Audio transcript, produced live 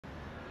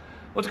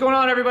What's going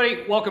on,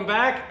 everybody? Welcome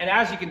back. And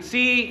as you can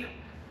see,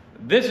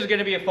 this is going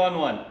to be a fun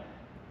one.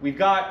 We've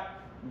got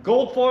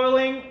gold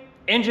foiling,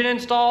 engine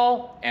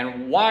install,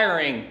 and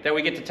wiring that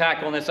we get to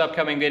tackle in this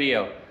upcoming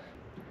video.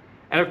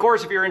 And of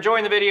course, if you're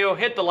enjoying the video,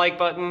 hit the like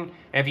button.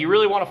 And if you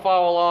really want to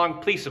follow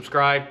along, please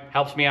subscribe.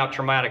 Helps me out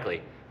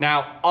dramatically.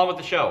 Now, on with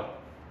the show.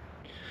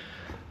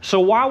 So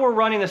while we're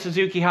running the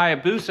Suzuki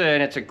Hayabusa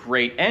and it's a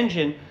great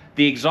engine,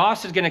 the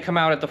exhaust is going to come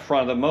out at the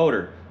front of the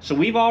motor. So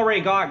we've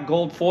already got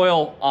gold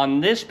foil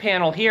on this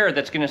panel here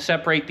that's going to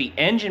separate the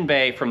engine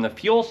bay from the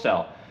fuel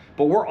cell.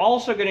 But we're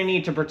also going to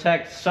need to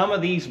protect some of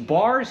these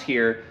bars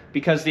here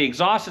because the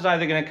exhaust is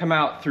either going to come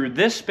out through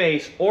this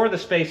space or the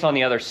space on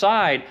the other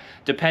side,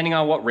 depending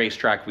on what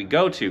racetrack we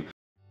go to.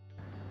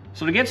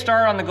 So to get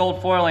started on the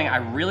gold foiling, I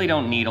really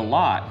don't need a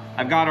lot.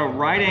 I've got a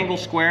right angle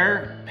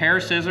square, pair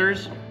of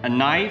scissors, a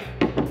knife,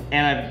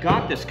 and I've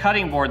got this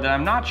cutting board that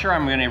I'm not sure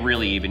I'm gonna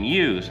really even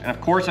use. And of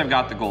course I've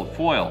got the gold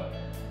foil.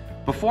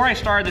 Before I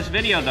started this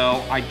video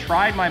though, I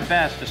tried my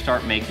best to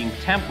start making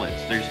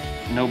templates. There's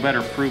no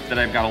better proof that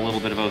I've got a little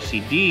bit of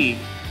OCD,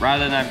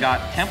 rather than I've got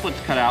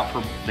templates cut out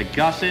for the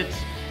gussets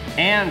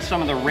and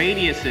some of the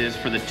radiuses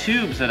for the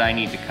tubes that I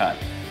need to cut.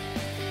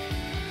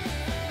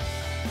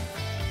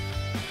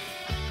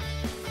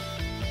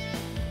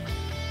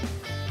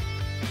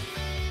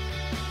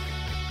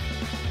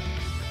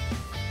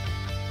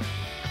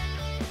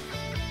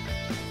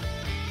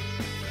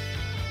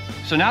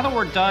 So now that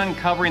we're done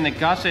covering the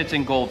gussets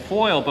in gold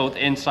foil, both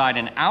inside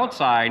and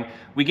outside,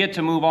 we get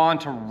to move on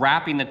to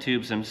wrapping the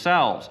tubes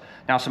themselves.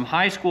 Now some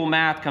high school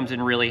math comes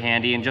in really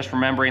handy, and just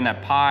remembering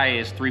that pi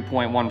is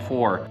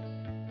 3.14.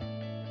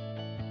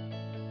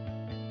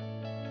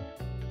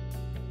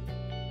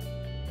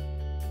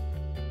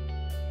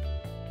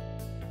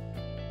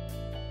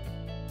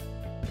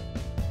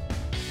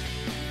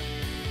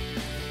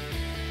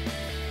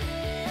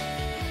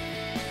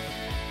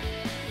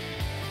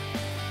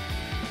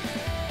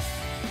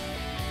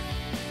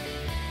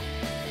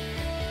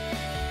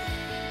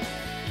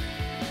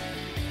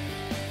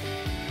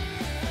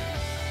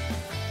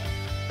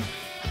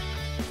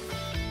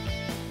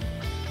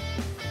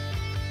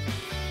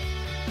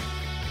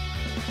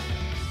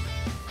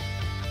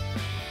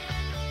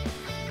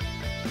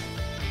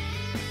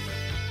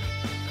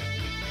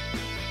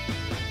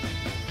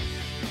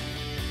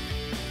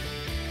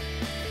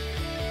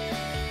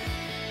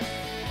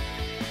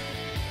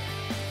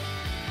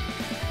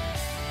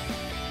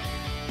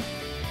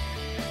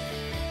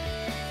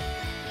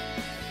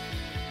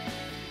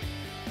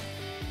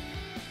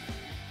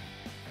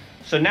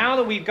 So now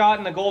that we've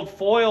gotten the gold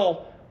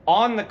foil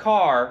on the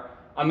car,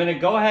 I'm going to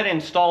go ahead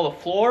and install the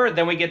floor,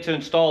 then we get to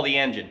install the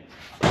engine.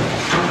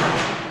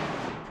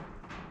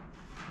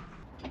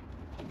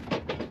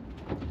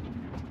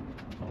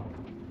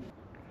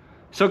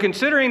 So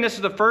considering this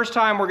is the first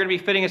time we're going to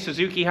be fitting a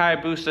Suzuki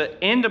Hayabusa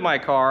into my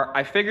car,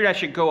 I figured I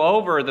should go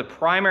over the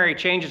primary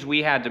changes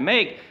we had to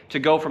make to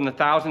go from the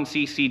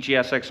 1000cc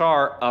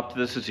GSX-R up to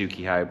the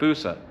Suzuki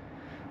Hayabusa.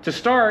 To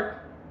start,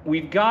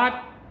 we've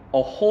got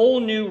a whole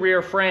new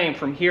rear frame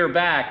from here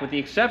back, with the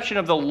exception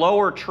of the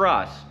lower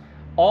truss.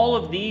 All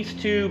of these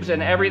tubes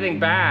and everything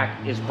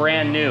back is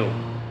brand new.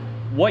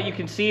 What you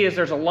can see is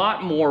there's a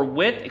lot more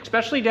width,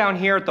 especially down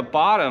here at the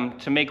bottom,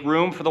 to make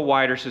room for the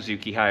wider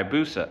Suzuki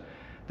Hayabusa.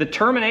 The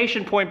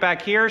termination point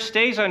back here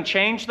stays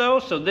unchanged though,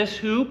 so this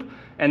hoop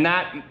and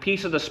that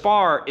piece of the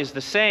spar is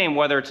the same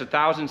whether it's a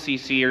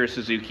 1000cc or a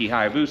Suzuki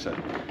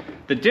Hayabusa.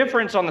 The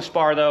difference on the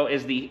spar though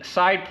is the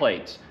side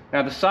plates.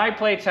 Now the side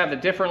plates have the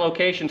different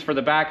locations for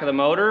the back of the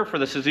motor for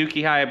the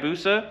Suzuki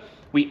Hayabusa.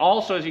 We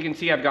also, as you can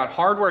see, I've got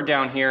hardware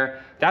down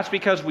here. That's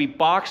because we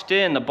boxed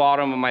in the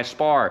bottom of my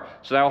spar,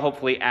 so that will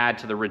hopefully add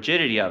to the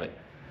rigidity of it.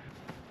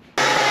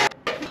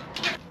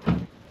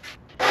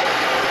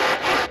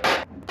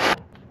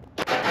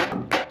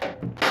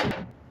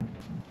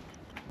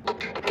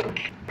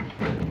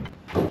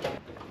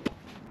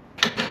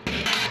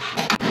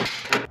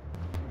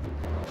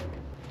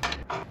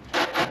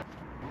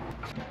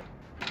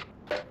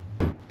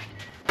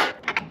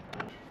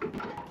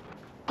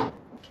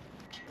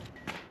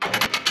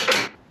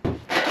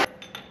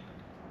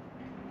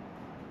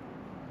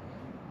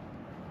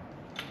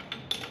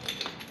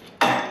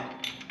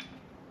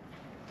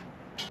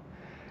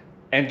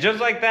 And just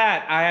like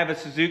that, I have a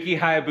Suzuki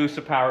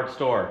Hayabusa powered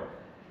Stohr.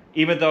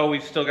 Even though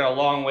we've still got a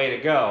long way to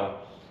go.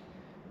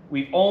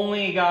 We've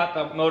only got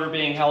the motor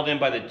being held in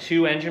by the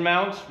two engine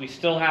mounts. We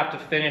still have to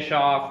finish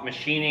off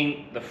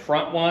machining the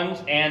front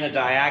ones and the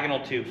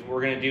diagonal tubes.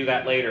 We're gonna do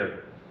that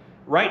later.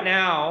 Right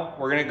now,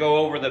 we're gonna go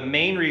over the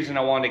main reason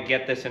I wanted to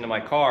get this into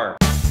my car.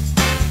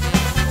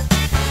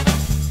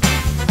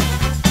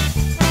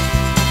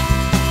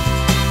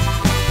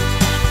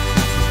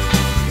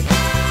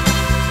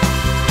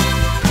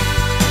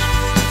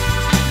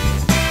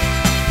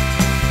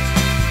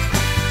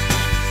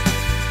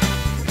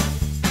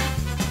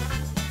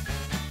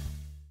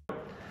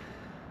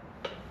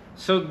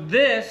 So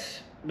this,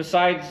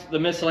 besides the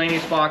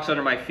miscellaneous box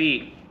under my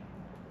feet,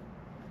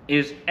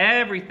 is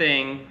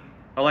everything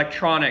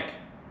electronic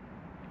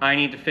I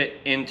need to fit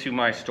into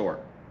my Stohr.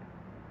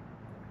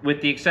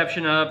 With the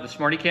exception of the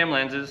SmartyCam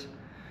lenses,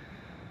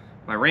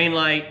 my rain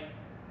light,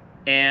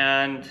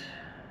 and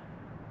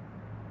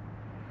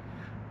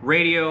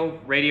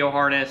radio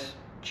harness,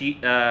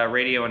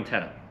 radio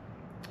antenna.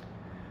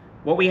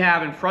 What we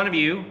have in front of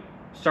you,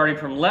 starting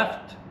from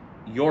left,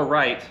 your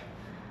right,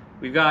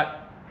 we've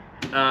got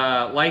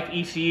Life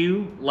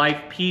ECU,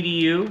 Life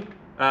PDU,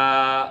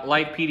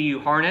 Life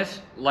PDU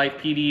harness, Life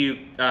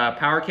PDU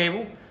power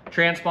cable,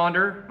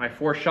 transponder, my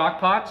 4 shock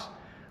pots,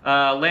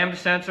 lambda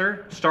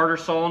sensor, starter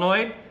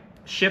solenoid,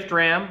 shift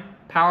ram,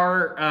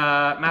 power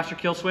master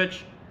kill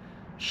switch,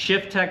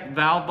 shift tech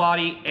valve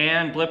body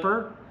and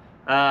blipper,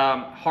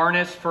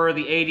 harness for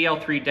the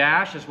ADL3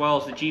 dash, as well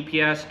as the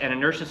GPS and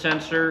inertia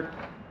sensor,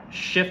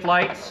 shift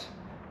lights,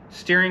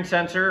 steering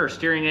sensor or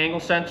steering angle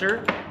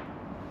sensor.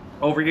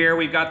 Over here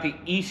we've got the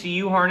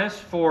ECU harness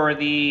for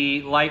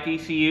the Life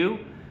ECU,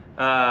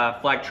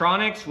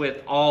 Flagtronics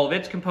with all of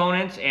its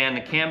components and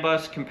the CAN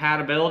bus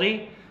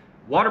compatibility,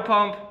 water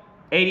pump,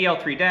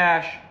 ADL3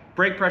 dash,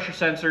 brake pressure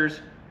sensors,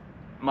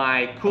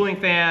 my cooling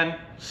fan,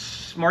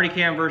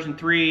 SmartyCam version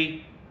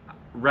 3,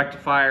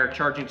 rectifier,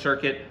 charging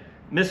circuit,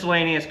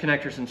 miscellaneous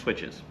connectors and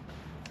switches.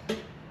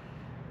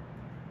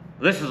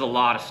 This is a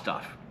lot of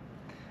stuff.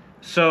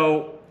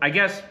 So I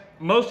guess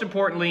most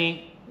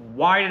importantly,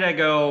 why did I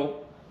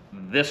go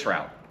this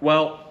route?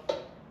 Well,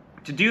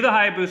 to do the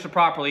Hayabusa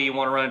properly, you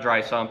want to run a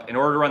dry sump. In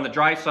order to run the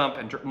dry sump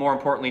and more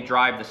importantly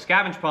drive the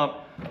scavenge pump,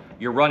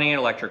 you're running an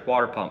electric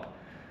water pump.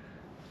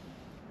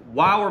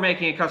 While we're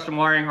making a custom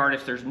wiring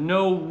harness, there's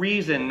no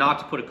reason not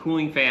to put a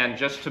cooling fan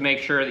just to make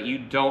sure that you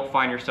don't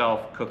find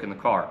yourself cooking the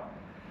car.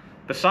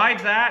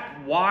 Besides that,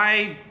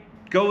 why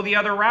go the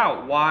other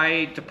route?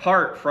 Why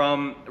depart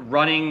from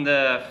running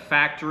the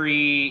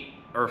factory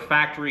or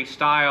factory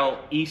style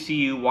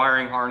ECU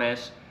wiring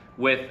harness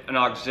with an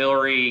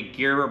auxiliary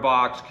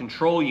gearbox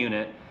control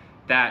unit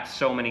that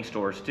so many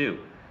stores do?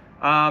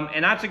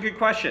 And that's a good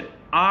question.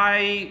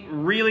 I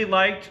really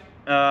liked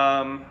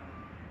the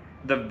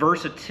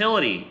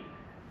versatility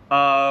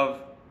of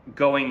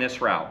going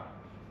this route.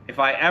 If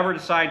I ever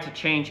decide to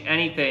change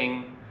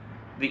anything,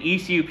 the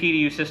ECU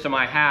PDU system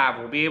I have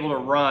will be able to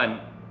run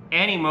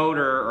any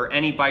motor or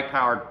any bike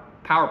powered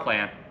power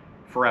plant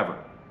forever.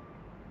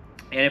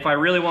 And if I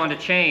really wanted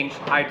to change,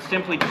 I'd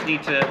simply just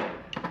need to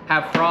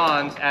have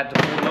Franz at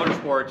DePaul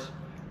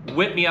Motorsports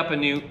whip me up a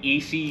new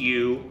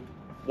ECU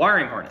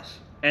wiring harness.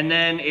 And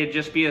then it'd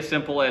just be as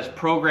simple as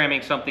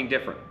programming something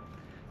different.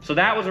 So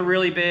that was a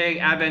really big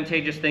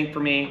advantageous thing for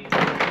me.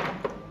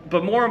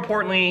 But more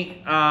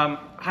importantly,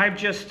 I've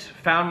just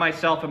found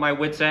myself at my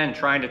wit's end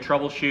trying to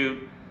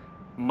troubleshoot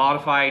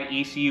modified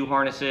ECU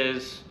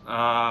harnesses,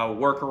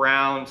 work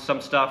around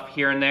some stuff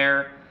here and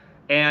there.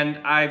 And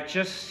I've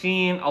just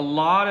seen a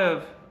lot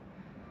of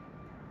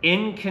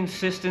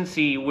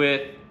inconsistency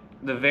with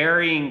the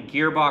varying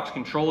gearbox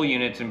control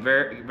units and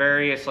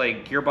various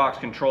like gearbox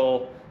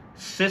control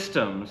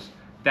systems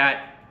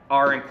that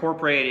are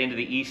incorporated into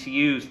the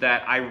ECUs,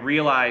 that I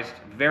realized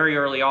very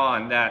early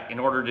on that in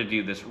order to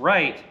do this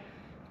right,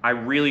 I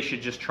really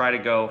should just try to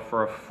go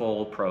for a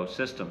full pro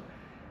system.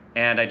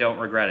 And I don't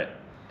regret it.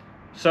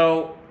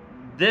 So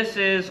this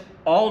is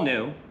all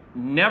new,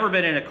 never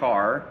been in a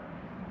car.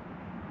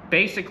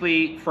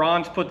 Basically,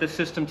 Franz put this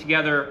system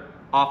together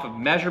off of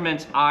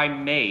measurements I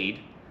made,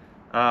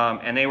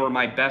 and they were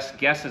my best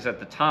guesses at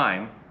the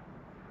time.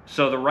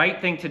 So the right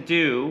thing to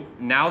do,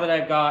 now that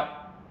I've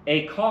got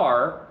a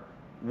car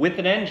with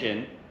an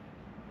engine,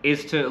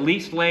 is to at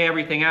least lay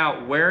everything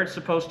out where it's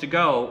supposed to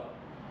go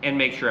and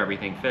make sure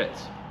everything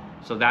fits.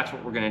 So that's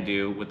what we're gonna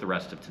do with the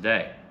rest of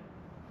today.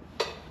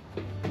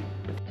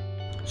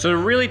 So to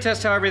really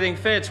test how everything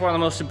fits, one of the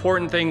most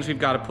important things we've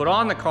got to put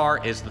on the car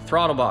is the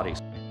throttle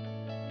bodies.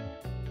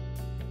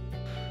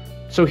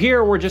 So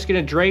here we're just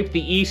gonna drape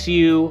the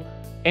ECU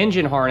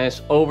engine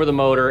harness over the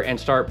motor and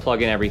start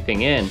plugging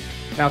everything in.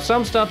 Now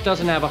some stuff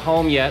doesn't have a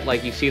home yet,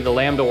 like you see the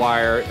lambda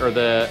wire or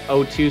the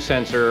O2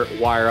 sensor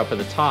wire up at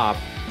the top,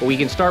 but we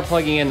can start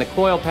plugging in the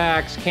coil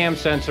packs, cam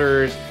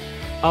sensors,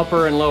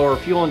 upper and lower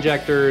fuel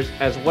injectors,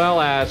 as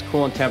well as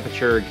coolant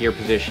temperature, gear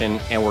position,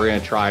 and we're gonna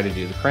try to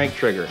do the crank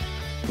trigger.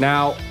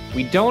 Now,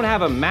 we don't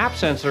have a map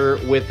sensor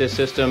with this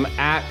system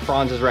at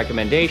Franz's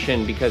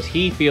recommendation because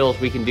he feels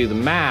we can do the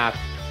math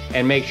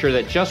and make sure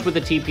that just with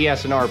the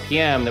TPS and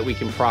RPM that we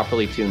can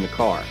properly tune the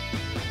car.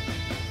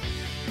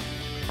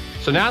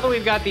 So now that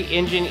we've got the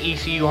engine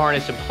ECU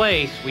harness in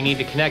place, we need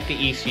to connect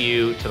the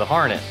ECU to the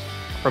harness.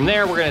 From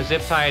there, we're gonna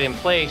zip tie it in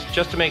place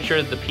just to make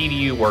sure that the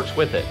PDU works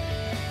with it.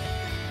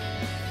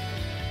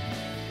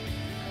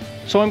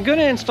 So I'm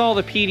gonna install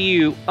the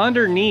PDU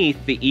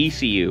underneath the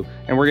ECU,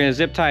 and we're gonna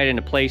zip tie it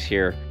into place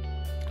here.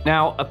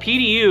 Now, a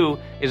PDU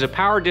is a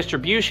power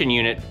distribution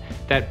unit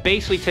that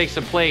basically takes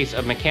the place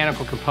of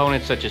mechanical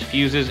components such as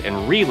fuses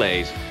and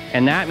relays.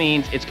 And that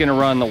means it's gonna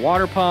run the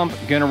water pump,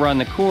 gonna run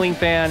the cooling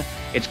fan,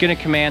 it's gonna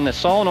command the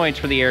solenoids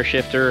for the air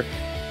shifter,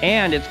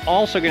 and it's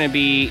also gonna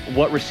be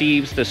what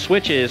receives the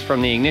switches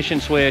from the ignition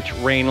switch,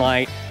 rain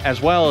light,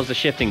 as well as the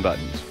shifting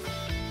buttons.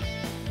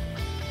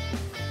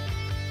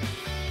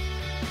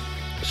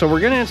 So we're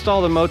gonna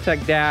install the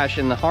Motec dash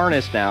in the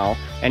harness now,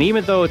 and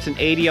even though it's an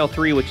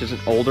ADL3, which is an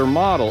older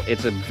model,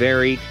 it's a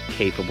very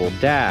capable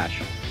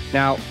dash.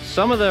 Now,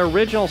 some of the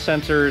original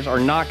sensors are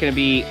not gonna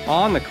be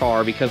on the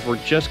car because we're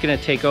just gonna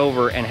take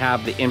over and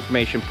have the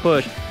information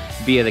pushed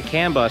via the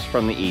CAN bus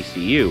from the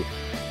ECU.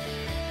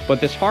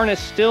 But this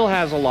harness still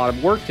has a lot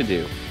of work to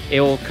do.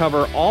 It will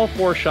cover all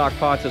 4 shock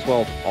pots as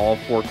well as all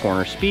 4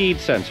 corner speed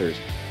sensors.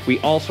 We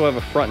also have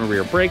a front and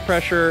rear brake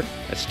pressure,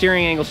 a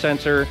steering angle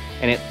sensor,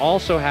 and it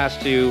also has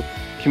to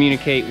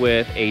communicate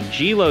with a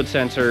G-load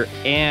sensor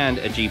and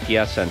a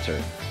GPS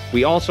sensor.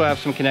 We also have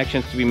some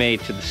connections to be made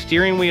to the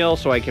steering wheel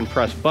so I can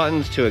press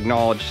buttons to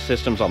acknowledge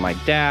systems on my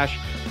dash.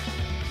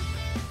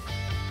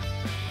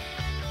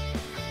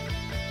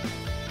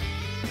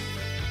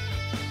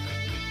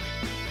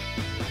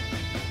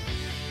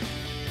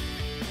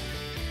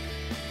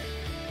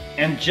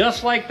 And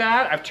just like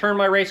that, I've turned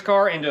my race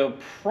car into a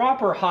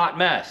proper hot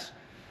mess.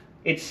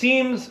 It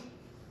seems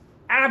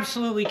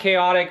absolutely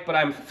chaotic, but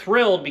I'm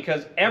thrilled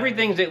because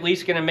everything's at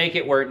least gonna make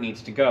it where it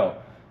needs to go.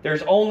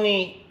 There's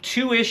only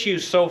 2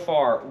 issues so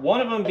far.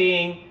 One of them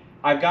being,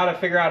 I've got to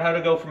figure out how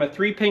to go from a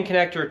 3-pin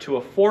connector to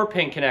a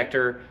 4-pin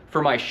connector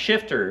for my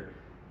shifter.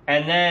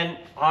 And then,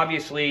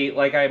 obviously,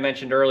 like I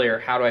mentioned earlier,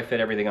 how do I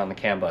fit everything on the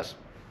CAN bus?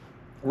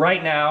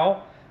 Right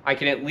now, I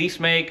can at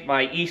least make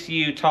my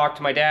ECU talk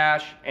to my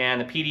dash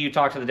and the PDU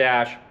talk to the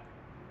dash.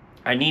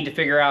 I need to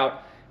figure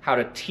out how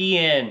to tee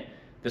in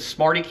the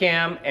Smarty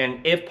Cam and,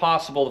 if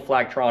possible, the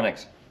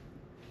Flagtronics.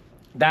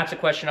 That's a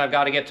question I've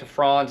got to get to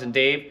Franz and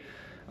Dave.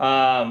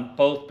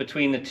 Both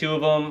between the 2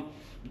 of them,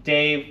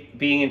 Dave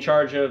being in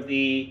charge of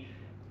the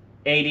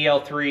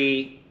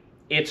ADL3,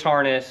 its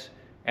harness,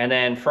 and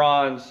then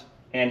Franz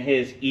and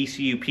his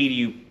ECU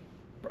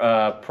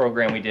PDU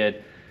program we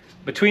did.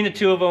 Between the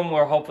 2 of them,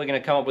 we're hopefully going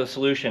to come up with a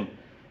solution.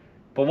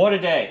 But what a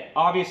day.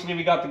 Obviously,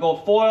 we got the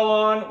gold foil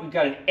on, we've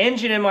got an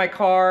engine in my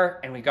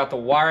car, and we've got the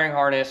wiring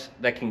harness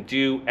that can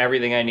do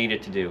everything I need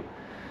it to do.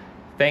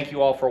 Thank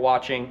you all for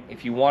watching.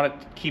 If you want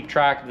to keep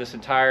track of this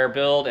entire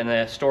build and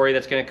the story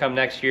that's going to come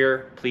next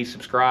year, please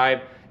subscribe.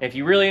 And if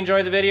you really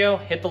enjoyed the video,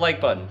 hit the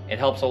like button. It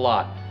helps a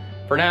lot.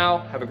 For now,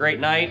 have a great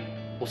night.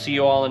 We'll see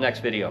you all in the next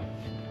video.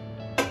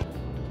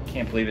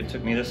 Can't believe it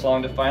took me this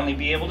long to finally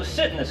be able to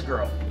sit in this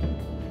girl.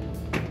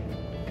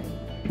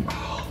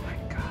 Oh my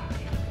gosh.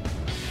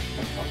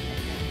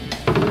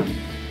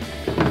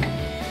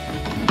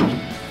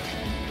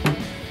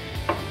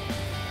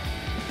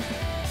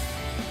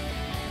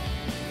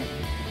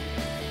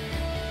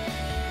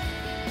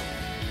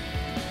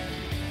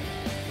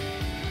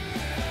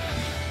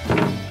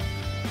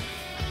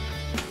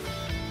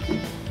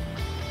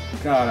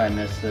 God, I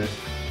miss this.